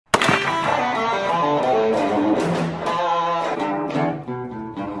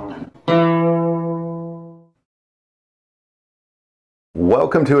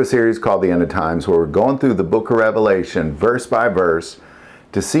Welcome to a series called The End of Times, where we're going through the book of Revelation verse by verse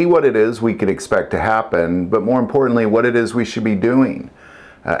to see what it is we could expect to happen, but more importantly, what it is we should be doing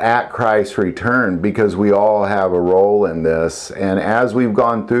at Christ's return, because we all have a role in this. And as we've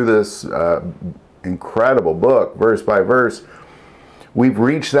gone through this incredible book, verse by verse, we've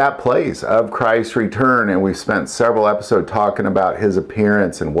reached that place of Christ's return, and we've spent several episodes talking about his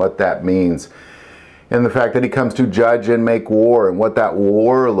appearance and what that means, and the fact that he comes to judge and make war, and what that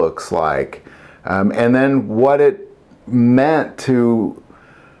war looks like, and then what it meant to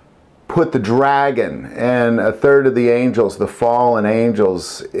put the dragon and a third of the angels, the fallen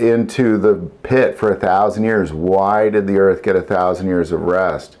angels, into the pit for 1,000 years. Why did the earth get 1,000 years of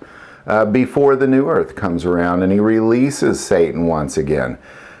rest? Before the new earth comes around and he releases Satan once again.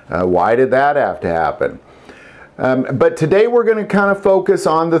 Why did that have to happen? But today we're going to kind of focus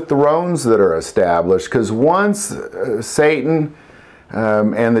on the thrones that are established, because once Satan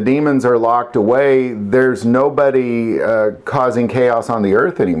and the demons are locked away, there's nobody causing chaos on the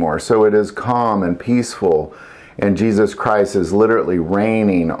earth anymore. So it is calm and peaceful, and Jesus Christ is literally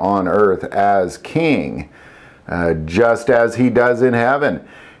reigning on earth as king, just as he does in heaven.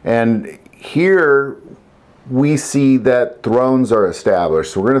 And here we see that thrones are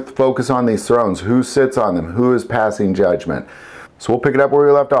established. So we're going to focus on these thrones. Who sits on them? Who is passing judgment? So we'll pick it up where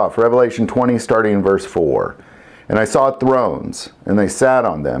we left off. Revelation 20, starting in verse 4. And I saw thrones, and they sat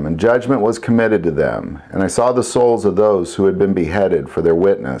on them, and judgment was committed to them. And I saw the souls of those who had been beheaded for their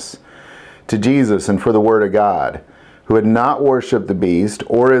witness to Jesus and for the word of God, who had not worshipped the beast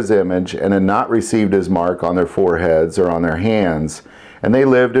or his image, and had not received his mark on their foreheads or on their hands. And they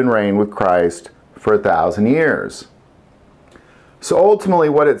lived and reigned with Christ for 1,000 years. So ultimately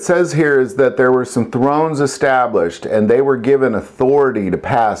what it says here is that there were some thrones established, and they were given authority to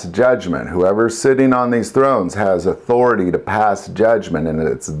pass judgment. Whoever's sitting on these thrones has authority to pass judgment, and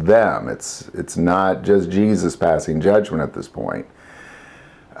it's them. It's not just Jesus passing judgment at this point.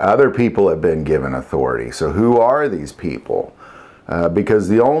 Other people have been given authority. So who are these people? Because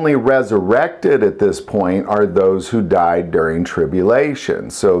the only resurrected at this point are those who died during tribulation.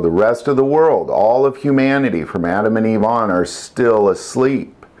 So the rest of the world, all of humanity from Adam and Eve on, are still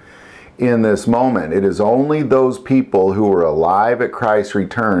asleep in this moment. It is only those people who were alive at Christ's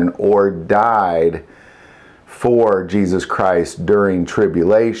return or died for Jesus Christ during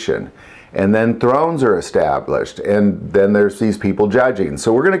tribulation. And then thrones are established, and then there's these people judging.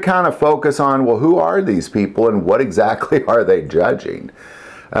 So we're going to kind of focus on, well, who are these people and what exactly are they judging?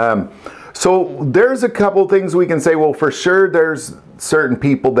 So there's a couple things we can say. Well, for sure there's certain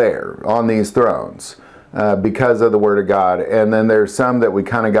people there on these thrones because of the Word of God. And then there's some that we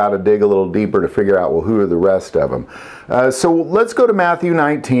kind of got to dig a little deeper to figure out, well, who are the rest of them? So let's go to Matthew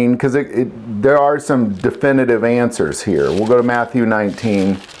 19, because there are some definitive answers here. We'll go to Matthew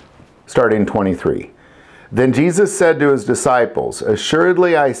 19. Starting 23. Then Jesus said to his disciples,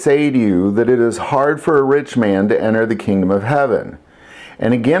 "Assuredly I say to you that it is hard for a rich man to enter the kingdom of heaven.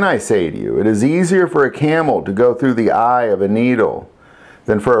 And again I say to you, it is easier for a camel to go through the eye of a needle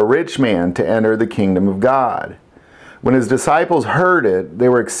than for a rich man to enter the kingdom of God." When his disciples heard it, they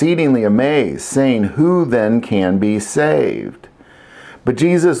were exceedingly amazed, saying, "Who then can be saved?" But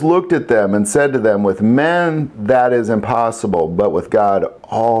Jesus looked at them and said to them, "With men that is impossible, but with God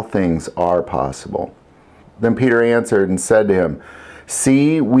all things are possible." Then Peter answered and said to him,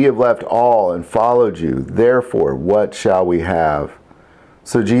 "See, we have left all and followed you. Therefore, what shall we have?"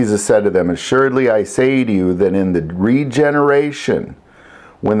 So Jesus said to them, "Assuredly I say to you that in the regeneration,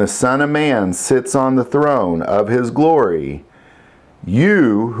 when the Son of Man sits on the throne of his glory,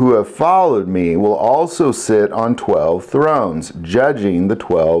 you who have followed me will also sit on 12 thrones, judging the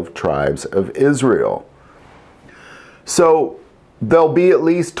 12 tribes of Israel." So there'll be at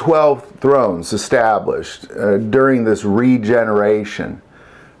least 12 thrones established during this regeneration.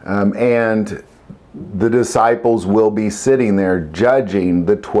 And the disciples will be sitting there judging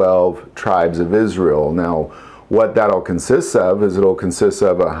the 12 tribes of Israel. Now, what that'll consist of is it'll consist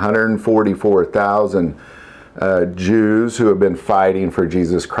of 144,000 Jews who have been fighting for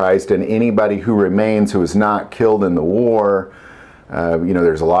Jesus Christ, and anybody who remains who is not killed in the war.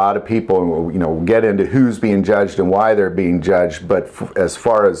 There's a lot of people, we'll get into who's being judged and why they're being judged, but as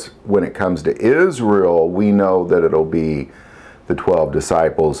far as when it comes to Israel, we know that it'll be the 12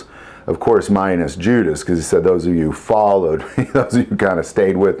 disciples, of course minus Judas, because he said, "Those of you who followed me, those of you who kind of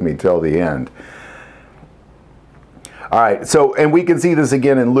stayed with me till the end." All right, so, and we can see this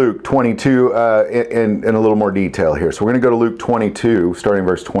again in Luke 22 in a little more detail here. So we're going to go to Luke 22, starting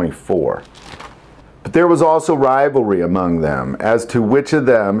verse 24. But there was also rivalry among them as to which of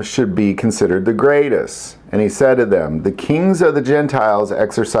them should be considered the greatest. And he said to them, the kings of the Gentiles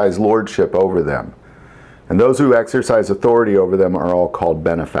exercise lordship over them, and those who exercise authority over them are all called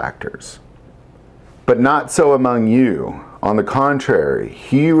benefactors. But not so among you. On the contrary,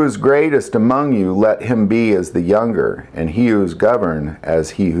 he who is greatest among you, let him be as the younger, and he who is governed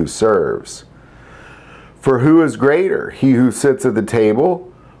as he who serves. For who is greater, he who sits at the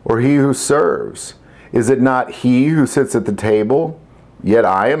table, or he who serves? Is it not he who sits at the table? Yet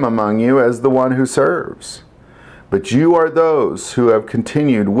I am among you as the one who serves. But you are those who have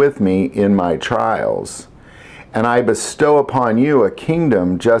continued with me in my trials. And I bestow upon you a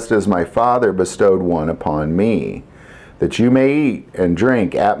kingdom, just as my Father bestowed one upon me, that you may eat and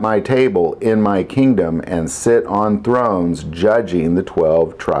drink at my table in my kingdom, and sit on thrones judging the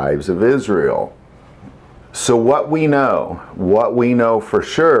 12 tribes of Israel. So what we know for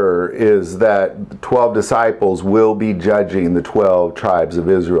sure is that the 12 disciples will be judging the 12 tribes of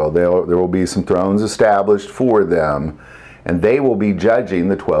Israel. There will be some thrones established for them, and they will be judging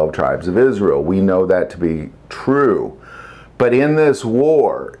the 12 tribes of Israel. We know that to be true. But in this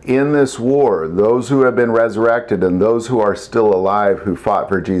war, those who have been resurrected and those who are still alive who fought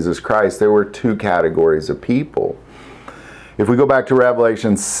for Jesus Christ, there were two categories of people. If we go back to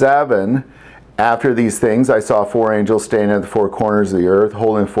Revelation 7, after these things I saw 4 angels standing at the 4 corners of the earth,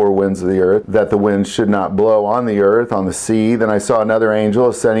 holding 4 winds of the earth, that the wind should not blow on the earth, on the sea. Then I saw another angel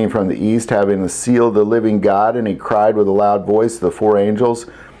ascending from the east, having the seal of the living God, and he cried with a loud voice to the 4 angels,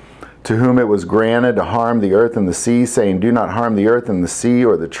 to whom it was granted to harm the earth and the sea, saying, do not harm the earth and the sea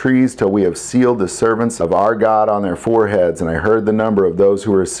or the trees, till we have sealed the servants of our God on their foreheads. And I heard the number of those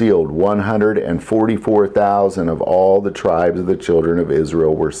who were sealed. 144,000 of all the tribes of the children of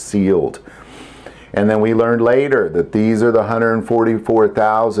Israel were sealed. And then we learned later that these are the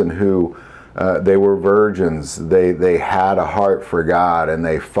 144,000 who they were virgins. They had a heart for God, and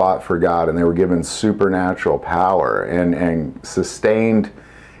they fought for God, and they were given supernatural power and sustained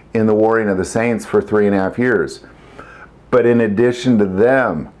in the warring of the saints for 3.5 years. But in addition to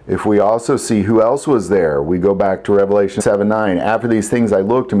them, if we also see who else was there, we go back to Revelation 7:9. After these things I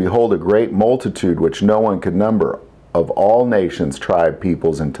looked, and behold, a great multitude which no one could number, of all nations, tribes,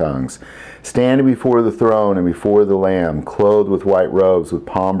 peoples, and tongues, standing before the throne and before the Lamb, clothed with white robes, with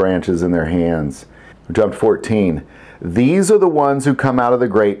palm branches in their hands. Jump 14. These are the ones who come out of the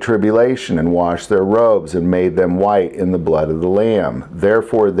great tribulation, and washed their robes, and made them white in the blood of the Lamb.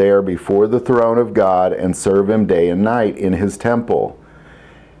 Therefore they are before the throne of God, and serve him day and night in his temple.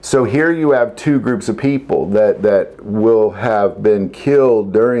 So here you have two groups of people that will have been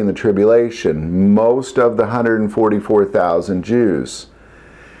killed during the tribulation. Most of the 144,000 Jews,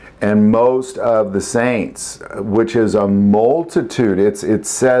 and most of the saints, which is a multitude. It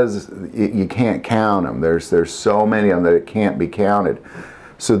says you can't count them. There's so many of them that it can't be counted.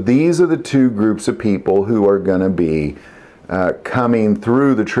 So these are the two groups of people who are going to be coming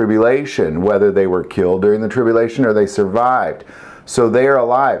through the tribulation, whether they were killed during the tribulation or they survived. So they are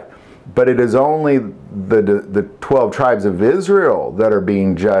alive. But it is only the 12 tribes of Israel that are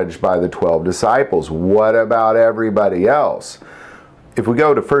being judged by the 12 disciples. What about everybody else? If we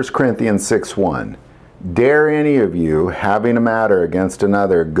go to 1 Corinthians 6:1, dare any of you, having a matter against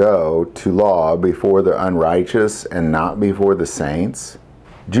another, go to law before the unrighteous and not before the saints?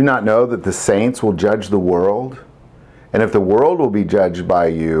 Do you not know that the saints will judge the world? And if the world will be judged by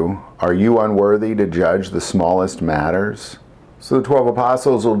you, are you unworthy to judge the smallest matters? So the 12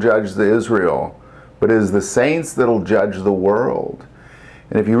 apostles will judge the Israel, but it is the saints that will judge the world.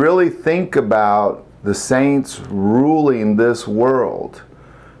 And if you really think about the saints ruling this world,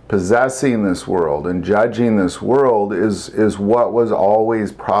 possessing this world, and judging this world is what was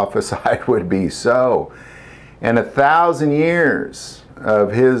always prophesied would be so. And 1,000 years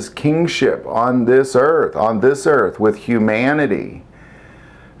of his kingship on this earth with humanity,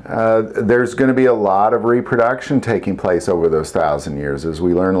 there's going to be a lot of reproduction taking place over those 1,000 years, as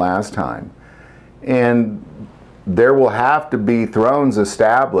we learned last time. And there will have to be thrones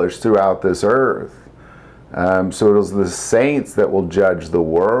established throughout this earth. So it is the saints that will judge the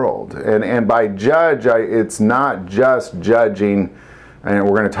world. And by judge, it's not just judging, and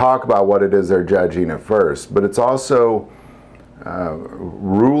we're going to talk about what it is they're judging at first, but it's also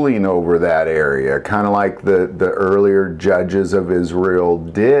ruling over that area, kind of like the earlier judges of Israel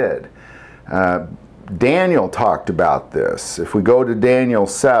did. Daniel talked about this. If we go to Daniel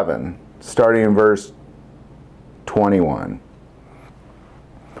 7, starting in verse 21.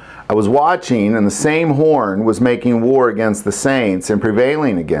 I was watching, and the same horn was making war against the saints and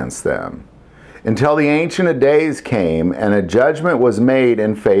prevailing against them. until the Ancient of Days came, and a judgment was made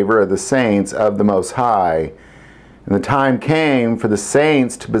in favor of the saints of the Most High. And the time came for the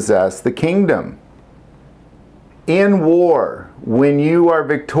saints to possess the kingdom. In war, when you are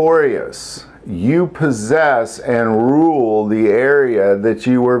victorious, you possess and rule the area that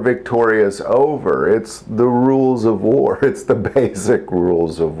you were victorious over. It's the rules of war. It's the basic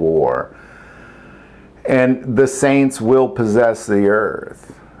rules of war. And the saints will possess the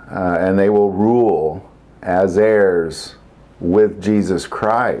earth, and they will rule as heirs with Jesus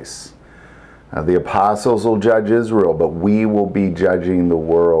Christ. The apostles will judge Israel, but we will be judging the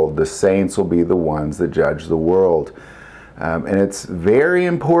world. The saints will be the ones that judge the world. And it's very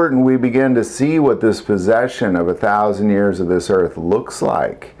important we begin to see what this possession of 1,000 years of this earth looks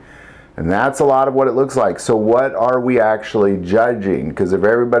like. And that's a lot of what it looks like. So what are we actually judging? Because if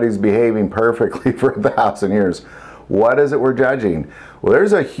everybody's behaving perfectly for 1,000 years, what is it we're judging? Well,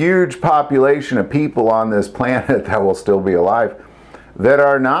 there's a huge population of people on this planet that will still be alive that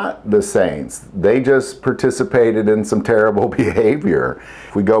are not the saints. They just participated in some terrible behavior.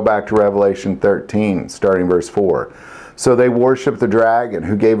 If we go back to Revelation 13, starting verse 4. So they worshiped the dragon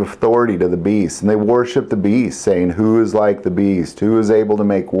who gave authority to the beast, and they worshiped the beast, saying, who is like the beast? Who is able to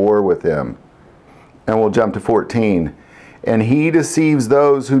make war with him? And we'll jump to 14. And he deceives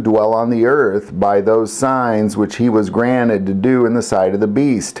those who dwell on the earth by those signs which he was granted to do in the sight of the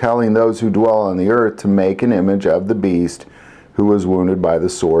beast, telling those who dwell on the earth to make an image of the beast who was wounded by the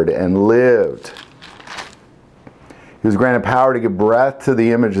sword and lived. He was granted power to give breath to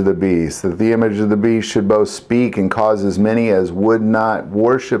the image of the beast, that the image of the beast should both speak and cause as many as would not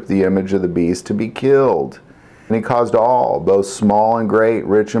worship the image of the beast to be killed. And he caused all, both small and great,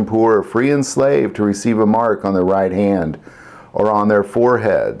 rich and poor, free and slave, to receive a mark on their right hand or on their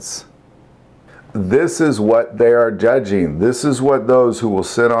foreheads. This is what they are judging. This is what those who will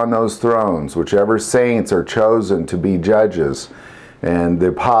sit on those thrones, whichever saints are chosen to be judges, and the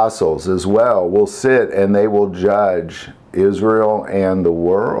apostles as well, will sit and they will judge Israel and the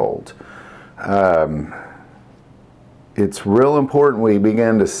world. It's real important we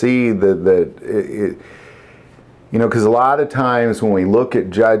begin to see that you know, because a lot of times when we look at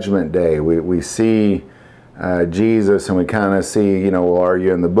Judgment Day, we see Jesus and we kind of see, you know, well, are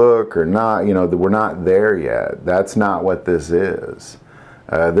you in the book or not? You know, we're not there yet. That's not what this is.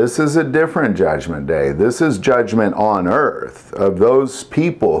 This is a different judgment day. This is judgment on earth of those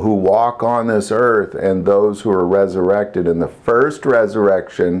people who walk on this earth and those who are resurrected in the first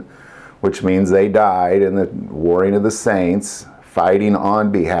resurrection, which means they died in the warring of the saints, fighting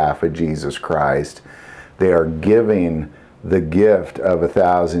on behalf of Jesus Christ. They are giving the gift of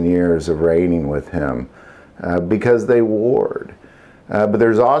 1,000 years of reigning with him because they warred. But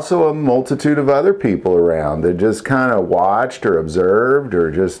there's also a multitude of other people around that just kind of watched or observed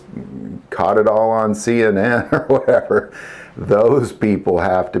or just caught it all on CNN or whatever. Those people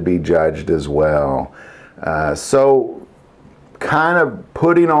have to be judged as well. So kind of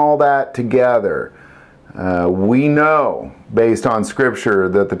putting all that together, we know based on Scripture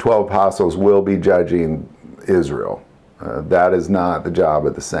that the 12 apostles will be judging Israel. That is not the job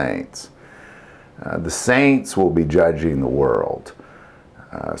of the saints. The saints will be judging the world.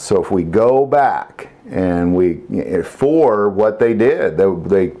 So if we go back and for what they did,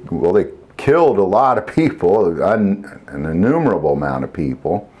 they killed a lot of people, an innumerable amount of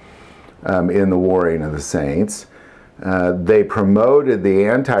people in the warring of the saints. They promoted the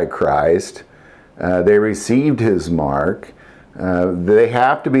Antichrist. They received his mark. They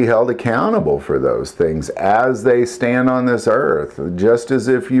have to be held accountable for those things as they stand on this earth, just as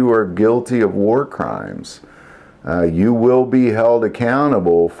if you are guilty of war crimes. You will be held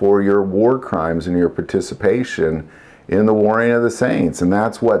accountable for your war crimes and your participation in the warring of the saints. And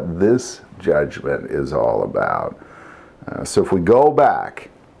that's what this judgment is all about. So if we go back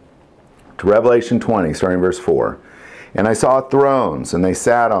to Revelation 20, starting verse 4. And I saw thrones, and they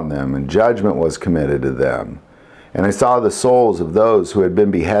sat on them, and judgment was committed to them. And I saw the souls of those who had been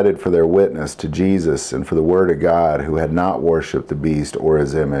beheaded for their witness to Jesus and for the word of God, who had not worshipped the beast or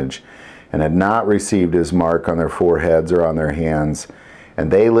his image, and had not received his mark on their foreheads or on their hands.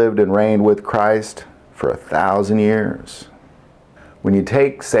 And they lived and reigned with Christ for 1,000 years. When you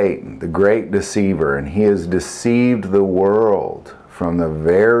take Satan, the great deceiver, and he has deceived the world from the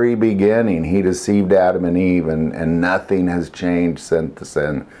very beginning. He deceived Adam and Eve, and nothing has changed since the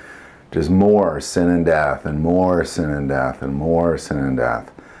sin. Just more sin and death, and more sin and death, and more sin and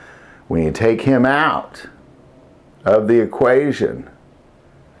death. When you take him out of the equation,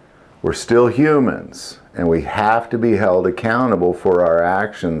 we're still humans, and we have to be held accountable for our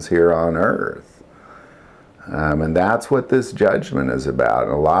actions here on earth. And that's what this judgment is about.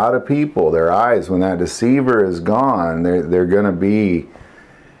 And a lot of people, their eyes, when that deceiver is gone, they're going to be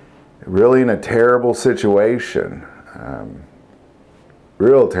really in a terrible situation.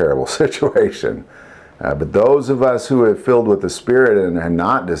 Real terrible situation. But those of us who are filled with the Spirit and are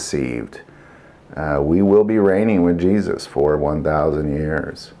not deceived, we will be reigning with Jesus for 1,000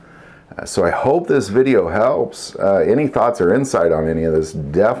 years. So I hope this video helps. Any thoughts or insight on any of this,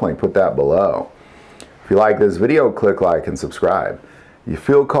 definitely put that below. If you like this video, click like and subscribe. If you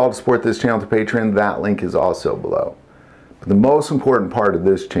feel called to support this channel to Patreon, that link is also below. But the most important part of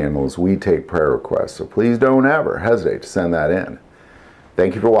this channel is we take prayer requests, so please don't ever hesitate to send that in.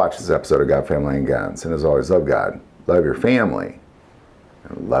 Thank you for watching this episode of God, Family, and Guns. And as always, love God, love your family,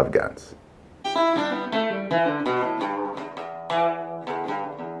 and love guns.